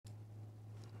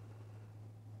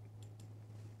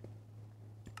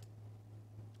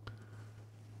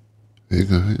Hey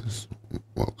guys,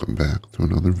 welcome back to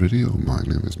another video. My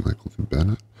name is Michael D.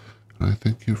 Bennett, and I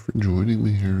thank you for joining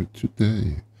me here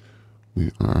today. We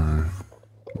are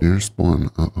near spawn.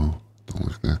 Uh-oh, don't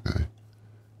like that guy.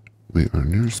 We are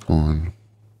near spawn,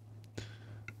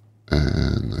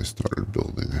 and I started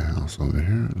building a house over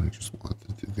here, and I just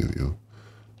wanted to give you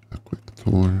a quick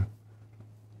tour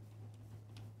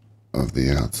of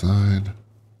the outside,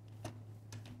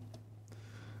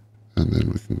 and then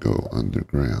we can go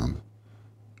underground.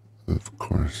 Of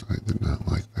course, I did not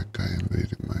like that guy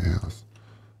invading my house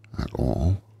at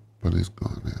all, but he's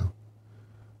gone now.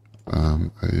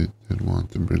 I did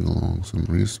want to bring along some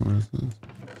resources,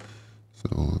 so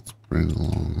let's bring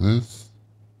along this,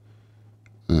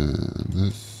 and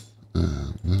this,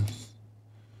 and this,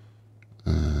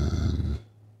 and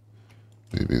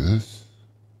maybe this,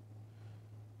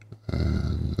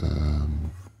 and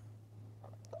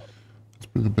let's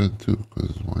bring a bed too,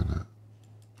 because why not?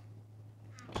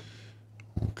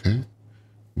 Okay,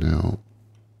 now,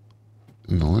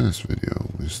 in the last video,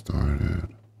 we started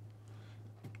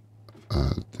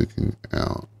digging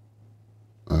out,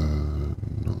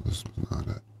 no, this was not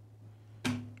it.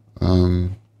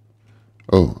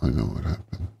 Oh, I know what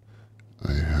happened.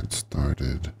 I had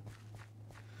started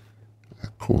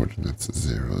at coordinates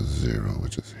 0,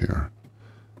 which is here,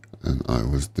 and I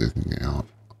was digging out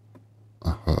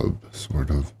a hub, sort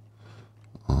of,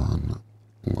 on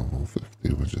level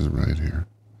 50, which is right here.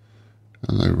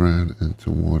 And I ran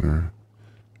into water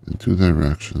in two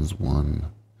directions. One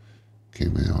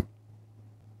came out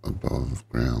above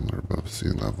ground or above sea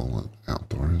level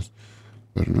outdoors,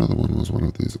 but another one was one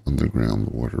of these underground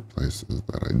water places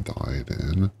that I died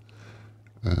in,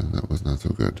 and that was not so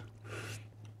good.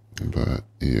 But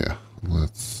yeah,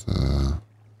 let's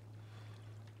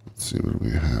see what we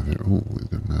have here. Oh, we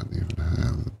do not even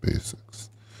have the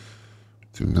basics.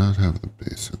 Do not have the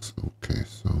basics. Okay,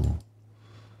 so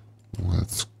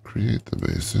let's create the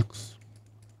basics.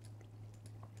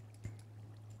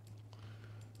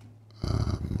 We're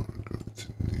going to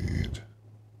need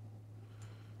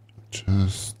a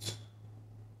chest,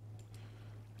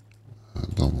 a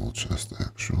double chest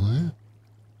actually.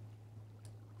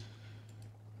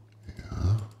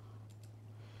 Yeah,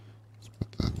 let's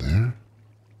put that there.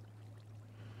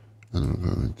 And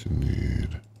we're going to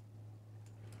need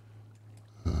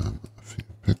a few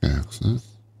pickaxes.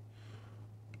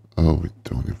 Oh, we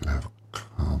don't even have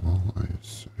cobble. Are you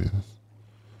serious?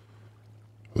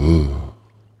 Oh.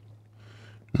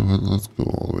 You know what? Let's go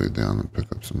all the way down and pick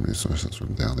up some resources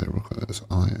from down there because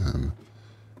I am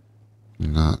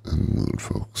not in the mood,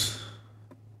 folks.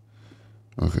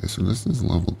 Okay, so this is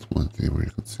level 20 where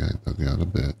you can see I dug out a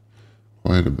bit,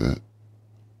 quite a bit,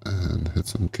 and hit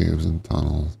some caves and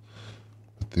tunnels.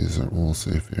 But these are all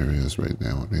safe areas right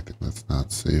now. Anything that's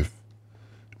not safe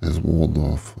is walled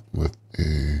off with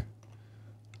a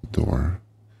door.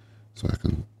 So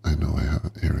I know I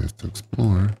have areas to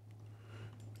explore.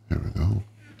 There we go.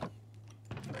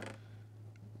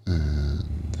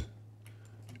 And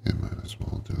yeah, might as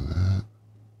well do that.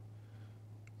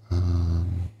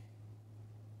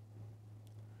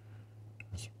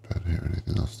 There's a bed here.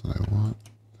 Anything else that I want?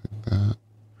 Like that.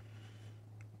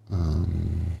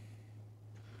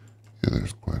 Yeah,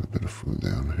 there's quite a bit of food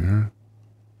down here.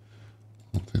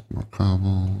 I'll take more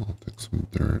cobble. I'll take some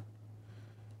dirt,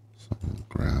 some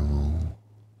gravel,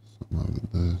 some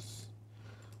of this.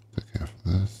 Take half of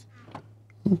this.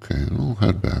 Okay, and I'll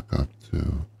head back up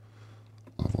to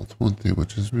level 20,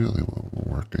 which is really what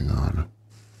we're working on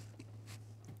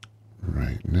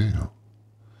right now.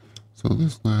 So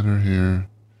this ladder here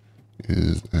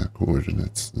is at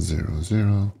coordinates 0,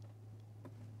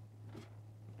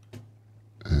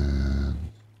 and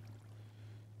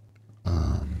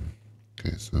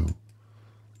okay, so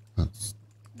let's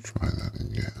try that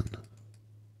again.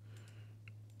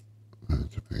 I'm going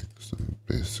to make some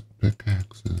basic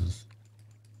pickaxes.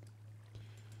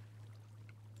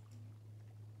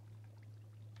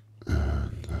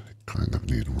 And I kind of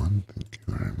need one, thank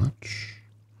you very much.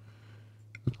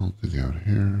 And I'll dig out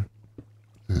here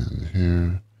and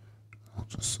here. I'll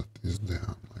just set these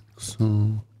down like so.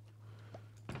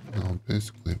 And I'll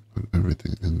basically put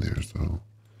everything in there so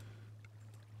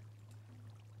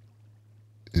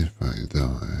if I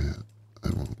die, I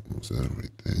won't lose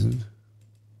everything.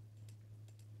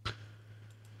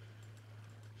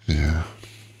 Yeah.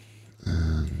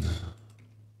 And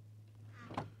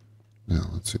now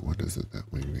let's see, what is it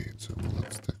that we need? So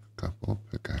let's take a couple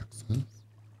of pickaxes.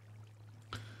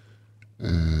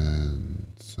 And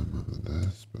some of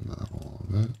this, but not all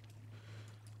of it.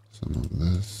 Some of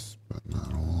this, but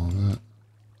not all of it.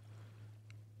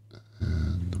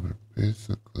 And we're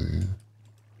basically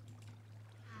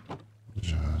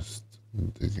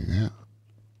digging out.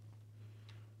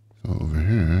 So over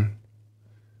here,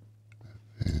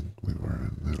 I think we were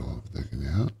in the middle of digging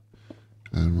out,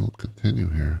 and we'll continue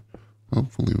here.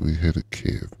 Hopefully we hit a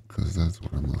cave, because that's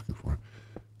what I'm looking for.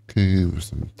 Cave or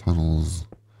some tunnels.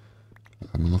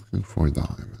 I'm looking for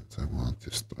diamonds. I want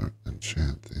to start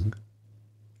enchanting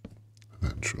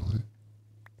eventually.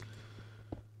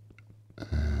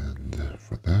 And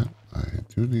for that, I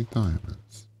do need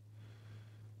diamonds.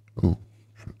 Oh,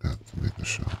 forgot to make a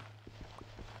shop.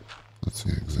 Let's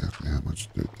see exactly how much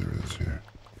dirt there is here.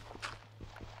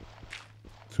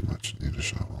 Too much, need a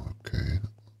shovel. Okay,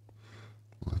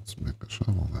 let's make a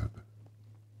shovel then.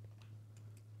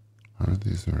 Are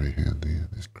these very handy,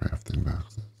 these crafting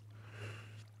boxes?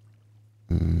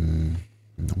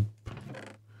 Nope.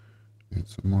 Need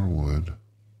some more wood.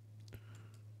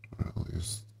 Or at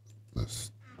least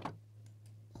this.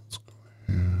 Let's go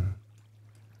here.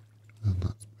 And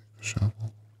let's make a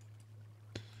shovel.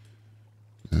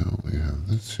 Now we have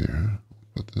this here.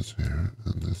 Put this here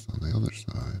and this on the other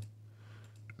side.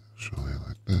 Actually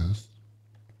like this.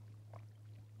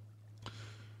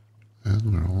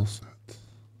 And we're all set.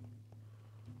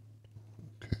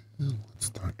 Okay, let's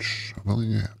start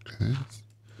shoveling out, guys.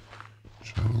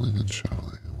 Shoveling and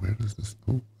shoveling. Where does this...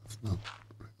 Oh, it's not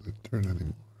regular dirt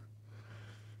anymore.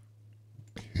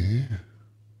 Okay.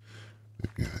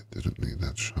 Maybe I didn't need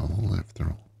that shovel after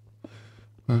all.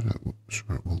 But I'm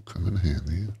sure it will come in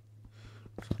handy.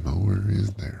 So no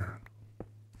worries there.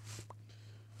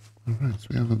 Alright, so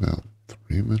we have about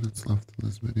 3 minutes left in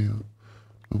this video.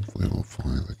 Hopefully we'll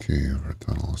find a cave or a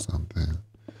tunnel or something.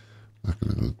 Not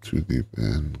going to go too deep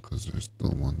in because there's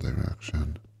still one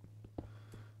direction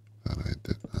that I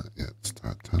did not yet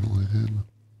start tunneling in.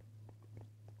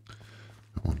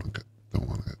 Don't want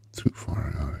to get too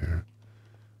far out here.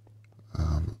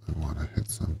 I want to hit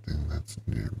something that's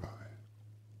nearby.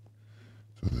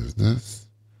 So there's this.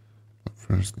 But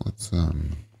first let's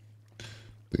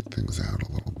dig things out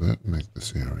a little bit, make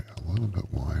this area a little bit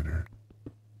wider.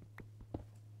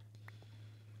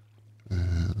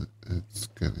 And it's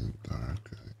getting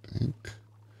dark, I think.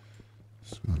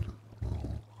 Soon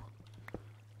we'll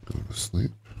go to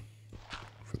sleep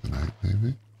for the night,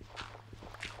 maybe.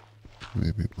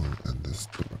 Maybe we'll end this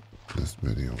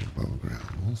video above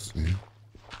ground. We'll see.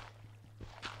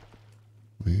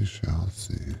 We shall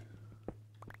see.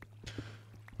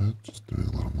 But just doing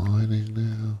a little mining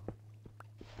now.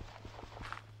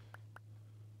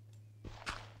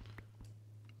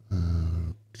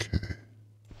 Okay.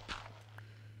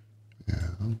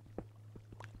 Yeah.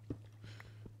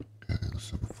 Getting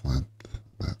some flint.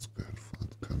 That's good.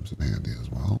 Flint comes in handy as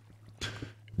well.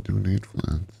 You do need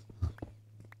flint.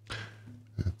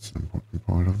 It's an important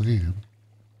part of the game.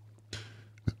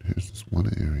 And here's this one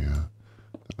area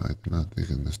that I did not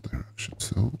dig in this direction.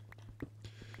 So,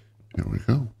 here we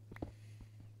go.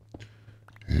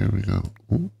 Here we go.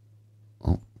 Ooh.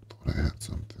 Oh, thought I had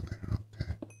something there.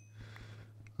 Okay.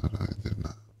 But I did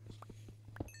not.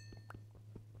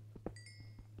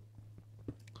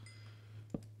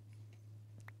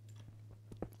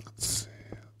 Let's see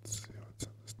what's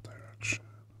in this direction.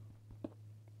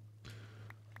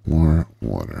 More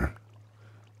water.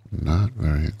 Not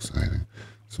very exciting.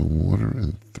 So water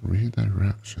in 3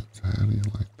 directions. How do you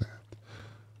like that?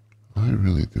 I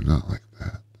really do not like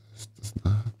that. This does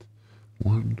not.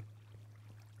 1,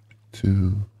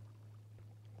 2,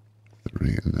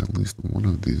 3, and at least one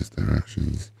of these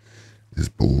directions is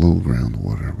below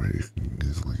groundwater where you can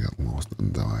easily get lost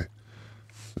and die.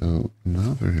 So,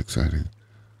 not very exciting.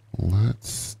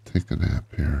 Let's take a nap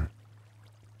here.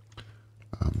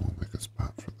 We'll make a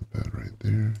spot for the bed right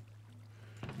there.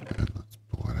 And let's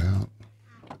pull it out.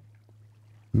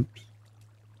 Oops.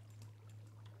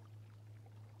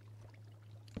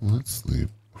 Let's sleep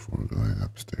before going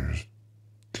upstairs.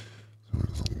 So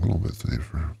it's a little bit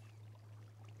safer.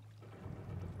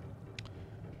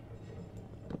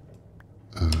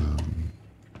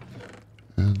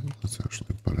 And let's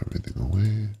actually put everything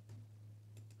away.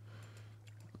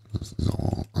 This is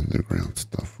all underground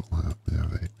stuff. We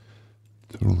have a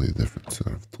totally different set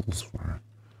of tools for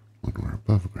when we're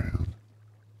above ground.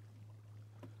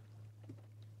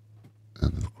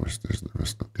 And of course there's the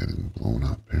risk of getting blown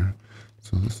up here.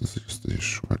 So this is just a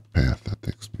short path that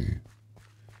takes me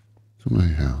to my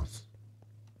house.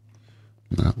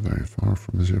 Not very far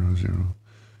from 00,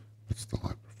 but still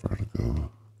I prefer to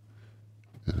go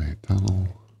in a tunnel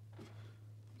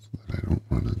so that I don't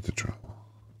run into trouble.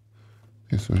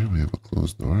 Okay, so here we have a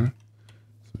closed door.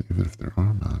 So even if there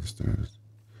are monsters,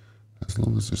 as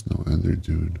long as there's no ender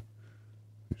dude,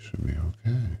 we should be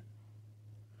okay.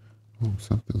 Oh,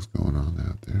 something's going on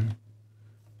out there.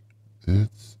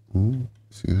 It's, ooh,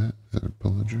 See that? Is that a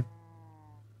pillager?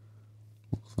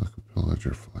 Looks like a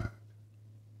pillager flag.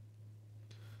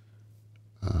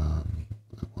 I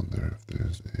wonder if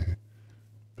there's a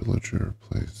pillager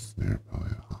place nearby,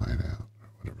 a hideout or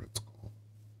whatever it's called.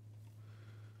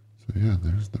 So yeah,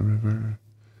 there's the river.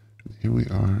 And here we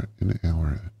are in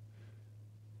our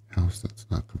house that's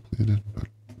not completed, but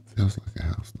feels like a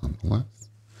house nonetheless.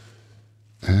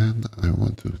 And I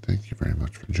want to thank you very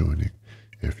much for joining.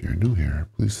 If you're new here,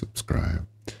 please subscribe,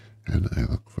 and I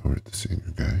look forward to seeing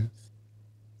you guys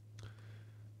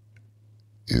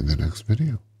in the next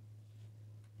video.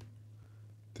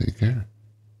 Take care.